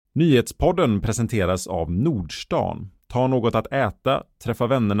Nyhetspodden presenteras av Nordstan. Ta något att äta, träffa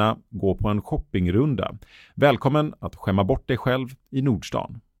vännerna, gå på en shoppingrunda. Välkommen att skämma bort dig själv i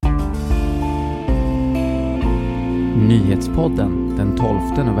Nordstan. Nyhetspodden den 12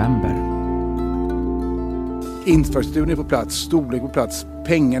 november. Infrastrukturen är på plats, storlek på plats,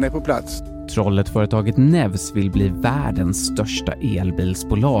 pengarna är på plats. Trollet-företaget Nevs vill bli världens största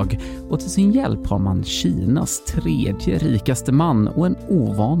elbilsbolag och till sin hjälp har man Kinas tredje rikaste man och en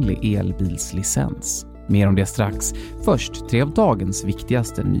ovanlig elbilslicens. Mer om det strax. Först 3 av dagens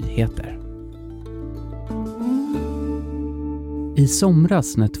viktigaste nyheter. I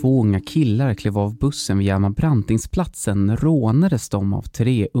somras när 2 unga killar klev av bussen vid Hjalmar Brantingsplatsen rånades de av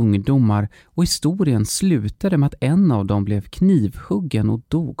 3 ungdomar och historien slutade med att en av dem blev knivhuggen och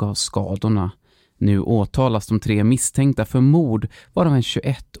dog av skadorna. Nu åtalas de 3 misstänkta för mord, varav en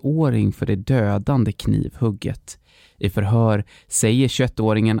 21-åring för det dödande knivhugget. I förhör säger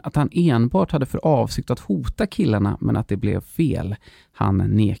 21-åringen att han enbart hade för avsikt att hota killarna men att det blev fel. Han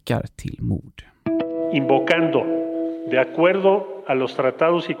nekar till mord. Invocando de acuerdo a los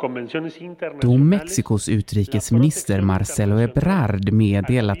tratados y convenciones Då internacionales. Mexikos utrikesminister Marcelo Ebrard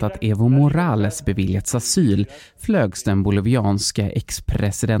meddelat att Evo Morales beviljats asyl flögs den bolivianska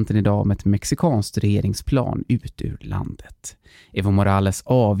ex-presidenten idag med ett mexikanskt regeringsplan ut ur landet. Evo Morales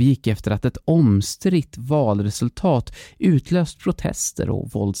avgick efter att ett omstritt valresultat utlöst protester och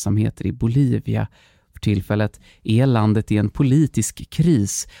våldsamheter i Bolivia. För tillfället är landet i en politisk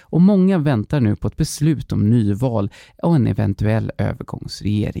kris och många väntar nu på ett beslut om nyval och en eventuell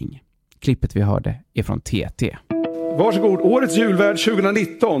övergångsregering. Klippet vi hörde är från TT. Varsågod, årets julvärd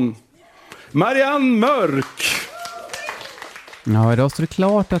 2019. Marianne Mörk. Ja, idag står det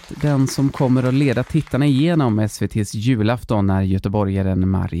klart att den som kommer att leda tittarna igenom SVT:s julafton är göteborgaren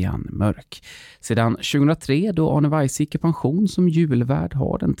Marianne Mörk. Sedan 2003 då Arne Weise gick i pension som julvärd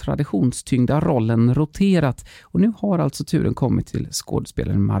har den traditionstyngda rollen roterat och nu har alltså turen kommit till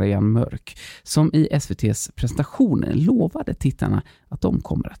skådespelaren Marianne Mörk som i SVT:s presentation lovade tittarna att de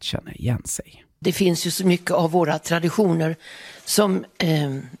kommer att känna igen sig. Det finns ju så mycket av våra traditioner som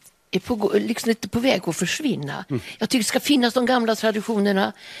är liksom lite på väg att försvinna. Jag tycker det ska finnas de gamla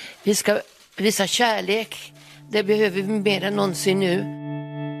traditionerna. Vi ska visa kärlek. Det behöver vi mer än någonsin nu.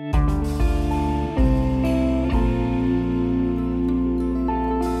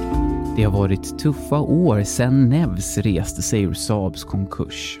 Det har varit tuffa år sedan Nevs reste sig ur Saabs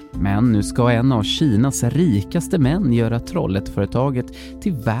konkurs. Men nu ska en av Kinas rikaste män göra Trollet-företaget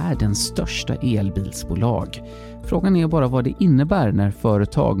till världens största elbilsbolag. Frågan är bara vad det innebär när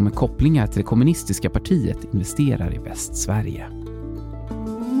företag med kopplingar till det kommunistiska partiet investerar i Västsverige.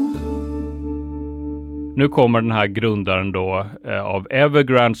 Nu kommer den här grundaren då av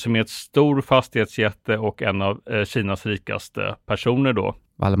Evergrande som är ett stor fastighetsjätte och en av Kinas rikaste personer då.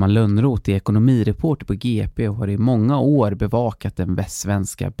 Waldemar Lönnroth är ekonomireporter på GP och har i många år bevakat den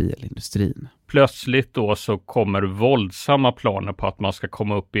västsvenska bilindustrin. Plötsligt då så kommer våldsamma planer på att man ska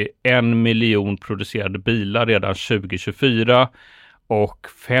komma upp i 1 miljon producerade bilar redan 2024 och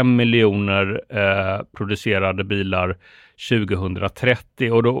 5 miljoner producerade bilar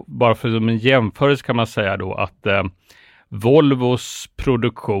 2030. Och då, bara för som en jämförelse kan man säga då att Volvos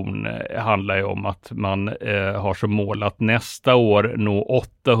produktion handlar ju om att man har som mål att nästa år nå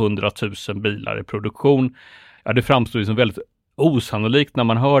 800 000 bilar i produktion. Ja, det framstår ju som väldigt osannolikt när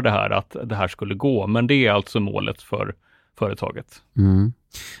man hör det här att det här skulle gå, men det är alltså målet för företaget. Mm.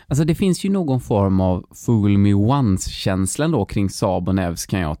 Alltså det finns ju någon form av fool me once-känslan då kring Saab och Nevs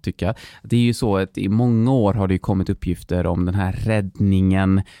kan jag tycka. Det är ju så att i många år har det kommit uppgifter om den här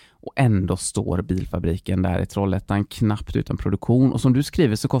räddningen och ändå står bilfabriken där i Trollhättan knappt utan produktion. Och som du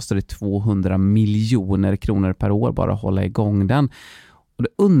skriver så kostar det 200 miljoner kronor per år bara att hålla igång den. Och då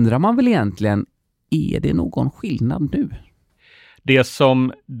undrar man väl egentligen, är det någon skillnad nu? Det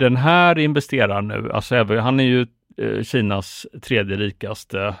som den här investeraren nu, alltså han är ju Kinas tredje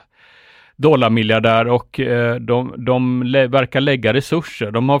rikaste dollarmiljardär och de verkar lägga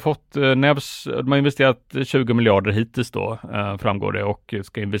resurser. De har fått Nevs, de har investerat 20 miljarder hittills då, framgår det, och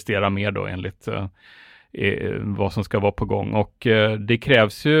ska investera mer då enligt vad som ska vara på gång. Och det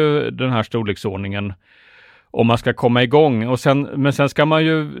krävs ju den här storleksordningen om man ska komma igång. Och men sen ska man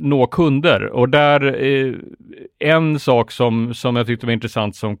ju nå kunder. Och där en sak som jag tyckte var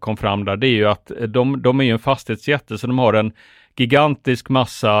intressant som kom fram där, det är ju att de är ju en fastighetsjätte, så de har en gigantisk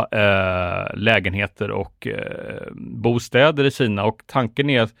massa lägenheter och bostäder i Kina. Och tanken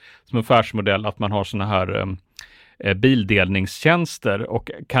är som affärsmodell att man har såna här bildelningstjänster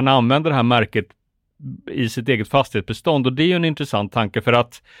och kan använda det här märket i sitt eget fastighetsbestånd, och det är ju en intressant tanke för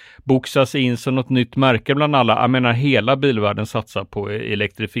att boxas in som något nytt märke bland alla. Jag menar, hela bilvärlden satsar på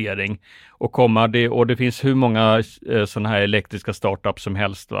elektrifiering och det finns hur många sådana här elektriska startups som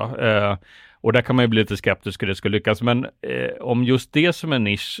helst, va? Och där kan man ju bli lite skeptisk hur det skulle lyckas, men om just det som en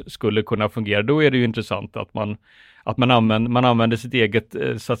nisch skulle kunna fungera, då är det ju intressant att man använder sitt eget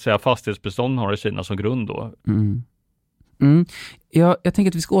så att säga fastighetsbestånd har i Kina som grund då. Jag tänker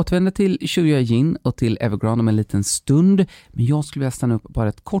att vi ska återvända till Zhujiajin och till Evergrande om en liten stund, men jag skulle vilja stanna upp bara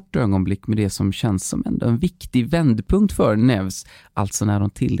ett kort ögonblick med det som känns som ändå en viktig vändpunkt för Nevs, alltså när de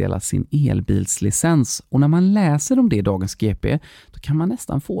tilldelar sin elbilslicens. Och när man läser om det i dagens GP, då kan man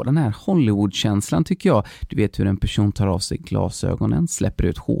nästan få den här Hollywood-känslan, tycker jag. Du vet hur en person tar av sig glasögonen, släpper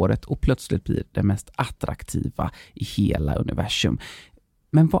ut håret och plötsligt blir det mest attraktiva i hela universum.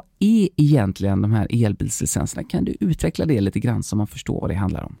 Men vad är egentligen de här elbilslicenserna? Kan du utveckla det lite grann så man förstår vad det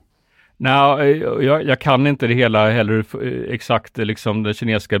handlar om? Nej, jag kan inte det hela heller exakt, liksom den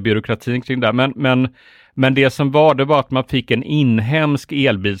kinesiska byråkratin kring det. Men det som var, det var att man fick en inhemsk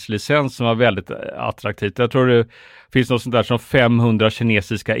elbilslicens som var väldigt attraktivt. Jag tror det finns något sånt där som 500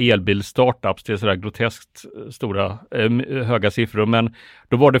 kinesiska elbilsstartups. Det är sådär groteskt stora, höga siffror. Men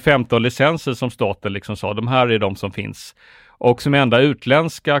då var det 15 licenser som staten liksom sa, de här är de som finns. Och som enda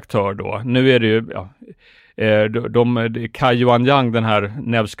utländska aktör då, nu är det ju Kai Yuanyang, den här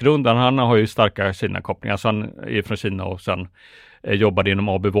Nevs-grundaren, han har ju starka Kina-kopplingar, så han är från Kina och sen jobbade inom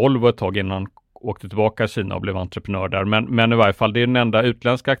AB Volvo ett tag innan han åkte tillbaka till Kina och blev entreprenör där. Men i varje fall, det är den enda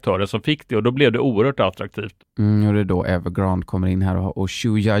utländska aktören som fick det, och då blev det oerhört attraktivt. Och det är då Evergrande kommer in här och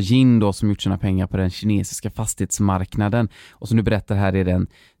Zhujiajin då, som gjort sina pengar på den kinesiska fastighetsmarknaden. Och som du berättar här, är den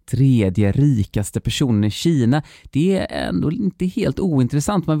tredje rikaste personen i Kina. Det är ändå inte helt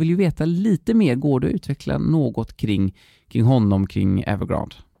ointressant. Man vill ju veta lite mer. Går det att utveckla något kring honom, kring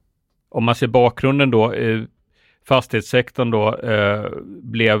Evergrande? Om man ser bakgrunden då, fastighetssektorn då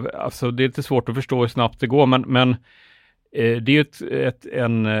blev, alltså det är lite svårt att förstå hur snabbt det går, men det är ju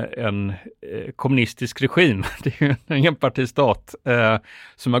en kommunistisk regim. Det är ju en enpartistat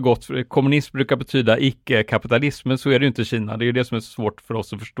som har gått, kommunism brukar betyda icke-kapitalism, men så är det ju inte i Kina. Det är ju det som är svårt för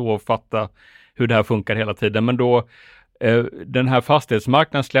oss att förstå och fatta hur det här funkar hela tiden. Men då den här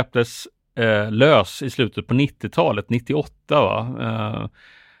fastighetsmarknaden släpptes lös i slutet på 90-talet, 98 va?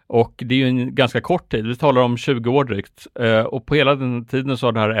 Och det är ju en ganska kort tid, vi talar om 20 år drygt. Och på hela den tiden så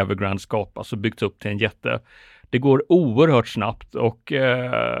har det här Evergrande skapats och byggts upp till en jätte. Det går oerhört snabbt och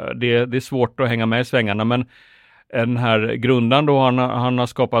det är svårt att hänga med i svängarna, men den här grundaren då, han har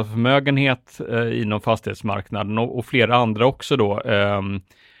skapat förmögenhet inom fastighetsmarknaden och flera andra också då.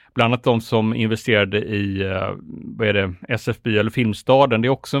 Bland annat de som investerade i SFB eller Filmstaden, det är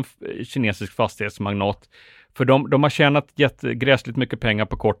också en kinesisk fastighetsmagnat. För de har tjänat gräsligt mycket pengar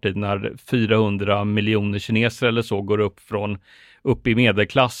på kort tid när 400 miljoner kineser eller så går upp i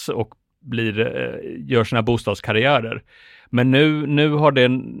medelklass och gör sina bostadskarriärer. Men nu har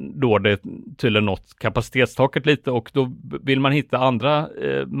det tydligen nått kapacitetstaket lite, och då vill man hitta andra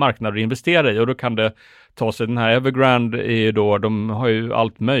marknader att investera i, och då kan det ta sig. Den här Evergrande är ju då, de har ju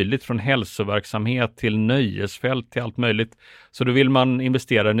allt möjligt från hälsoverksamhet till nöjesfält till allt möjligt. Så då vill man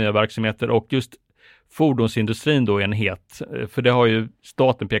investera i nya verksamheter, och just fordonsindustrin då är en het, för det har ju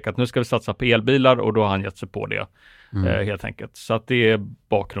staten pekat, nu ska vi satsa på elbilar, och då har han gett sig på det helt enkelt. Så att det är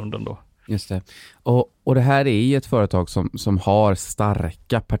bakgrunden då. Just det. Och det här är ju ett företag som har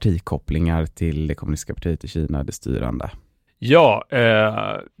starka partikopplingar till det kommunistiska partiet i Kina, det styrande. Ja,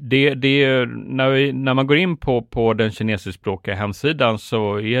 det är när man går in på den kinesiskspråkiga hemsidan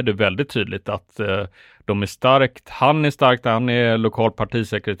så är det väldigt tydligt att de är starkt. Han är lokal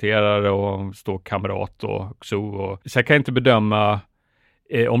partisekreterare och står kamrat och så jag kan inte bedöma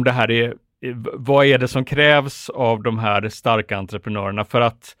om det här är, vad är det som krävs av de här starka entreprenörerna, för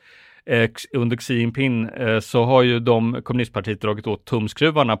att under Xi Jinping så har ju kommunistpartiet dragit åt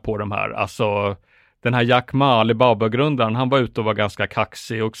tumskruvarna på de här. Alltså den här Jack Ma, Alibaba-grundaren, han var ute och var ganska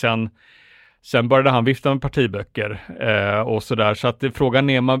kaxig, och sen började han vifta med partiböcker och sådär. Så att frågan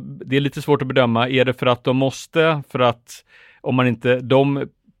är, det är lite svårt att bedöma, är det för att de måste, för att om man inte,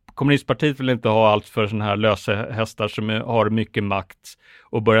 kommunistpartiet vill inte ha allt för sådana här lösa hästar som har mycket makt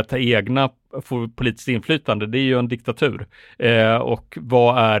och börja ta få politiskt inflytande. Det är ju en diktatur. Och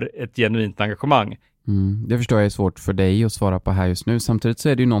vad är ett genuint engagemang? Det förstår jag är svårt för dig att svara på här just nu. Samtidigt så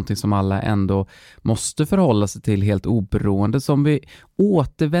är det ju någonting som alla ändå måste förhålla sig till helt oberoende. Som vi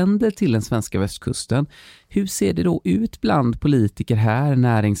återvänder till den svenska västkusten. Hur ser det då ut bland politiker här,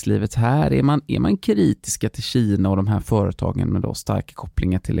 näringslivet här? Är man kritiska till Kina och de här företagen med då starka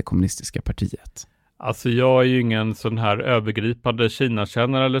kopplingar till det kommunistiska partiet? Alltså jag är ju ingen sån här övergripande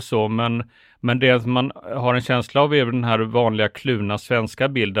Kina-kännare eller så, men det man har en känsla av är den här vanliga kluna svenska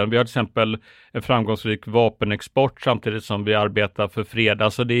bilden. Vi har till exempel en framgångsrik vapenexport samtidigt som vi arbetar för fred.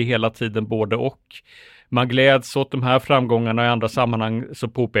 Alltså det är hela tiden både och. Man gläds åt de här framgångarna, i andra sammanhang så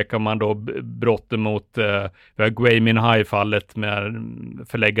påpekar man då brotten mot Gui Minhai-fallet med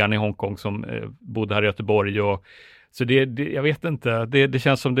förläggaren i Hongkong som bodde här i Göteborg. Så jag vet inte, det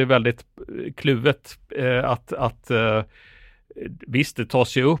känns som det är väldigt kluvet att visst det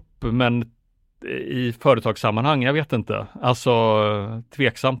tas ju upp, men i företagssammanhang, jag vet inte. Alltså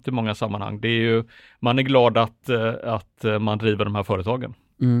tveksamt i många sammanhang. Det är ju, man är glad att man driver de här företagen.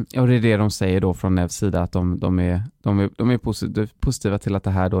 Och det är det de säger då från Nevs sida, att de är positiva till att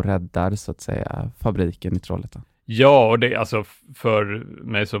det här då räddar så att säga fabriken i Trollhättan. Ja, och det alltså för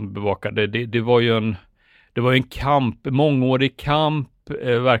mig som bevakade, det var ju en kamp, mångårig kamp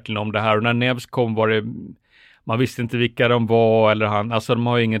verkligen om det här. Och när Nevs kom var det, man visste inte vilka de var, eller alltså de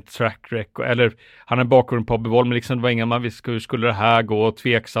har ju inget track record, eller han har bakgrund på bevåld, men liksom det var ingen, man visste hur skulle det här gå,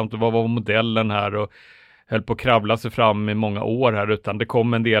 tveksamt, och vad var modellen här, och höll på att kravla sig fram i många år här, utan det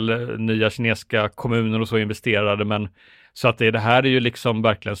kom en del nya kinesiska kommuner och så investerade, men så att det här är ju liksom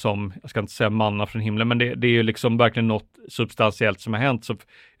verkligen som, jag ska inte säga manna från himlen, men det är ju liksom verkligen något substantiellt som har hänt, så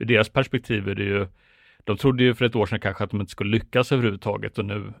ur deras perspektiv är det ju, de trodde ju för ett år sedan kanske att de inte skulle lyckas överhuvudtaget, och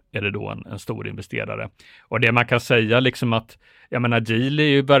nu är det då en stor investerare. Och det man kan säga liksom att, jag menar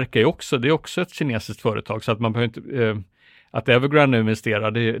Geely verkar ju också, det är också ett kinesiskt företag, så att man behöver inte, att Evergrande nu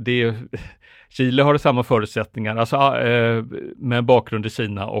investerar, det är Chile har samma förutsättningar, alltså med bakgrund i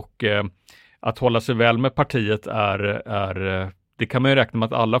Kina, och att hålla sig väl med partiet är det kan man ju räkna med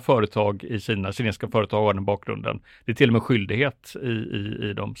att alla företag i Kina, kinesiska företag har den bakgrunden. Det är till och med skyldighet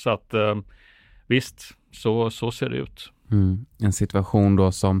i dem, så att visst, så ser det ut. En situation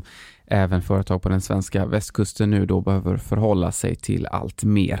då som även företag på den svenska västkusten nu då behöver förhålla sig till allt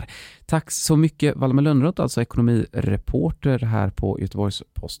mer. Tack så mycket Valmar Lönnroth, alltså ekonomireporter här på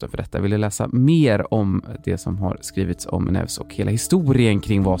Göteborgs-Posten för detta. Vill du läsa mer om det som har skrivits om Nevs och hela historien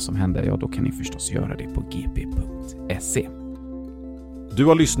kring vad som hände, ja då kan ni förstås göra det på gp.se. Du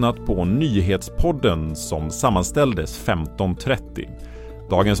har lyssnat på Nyhetspodden som sammanställdes 15.30.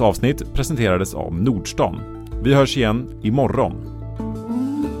 Dagens avsnitt presenterades av Nordstan. Vi hörs igen imorgon.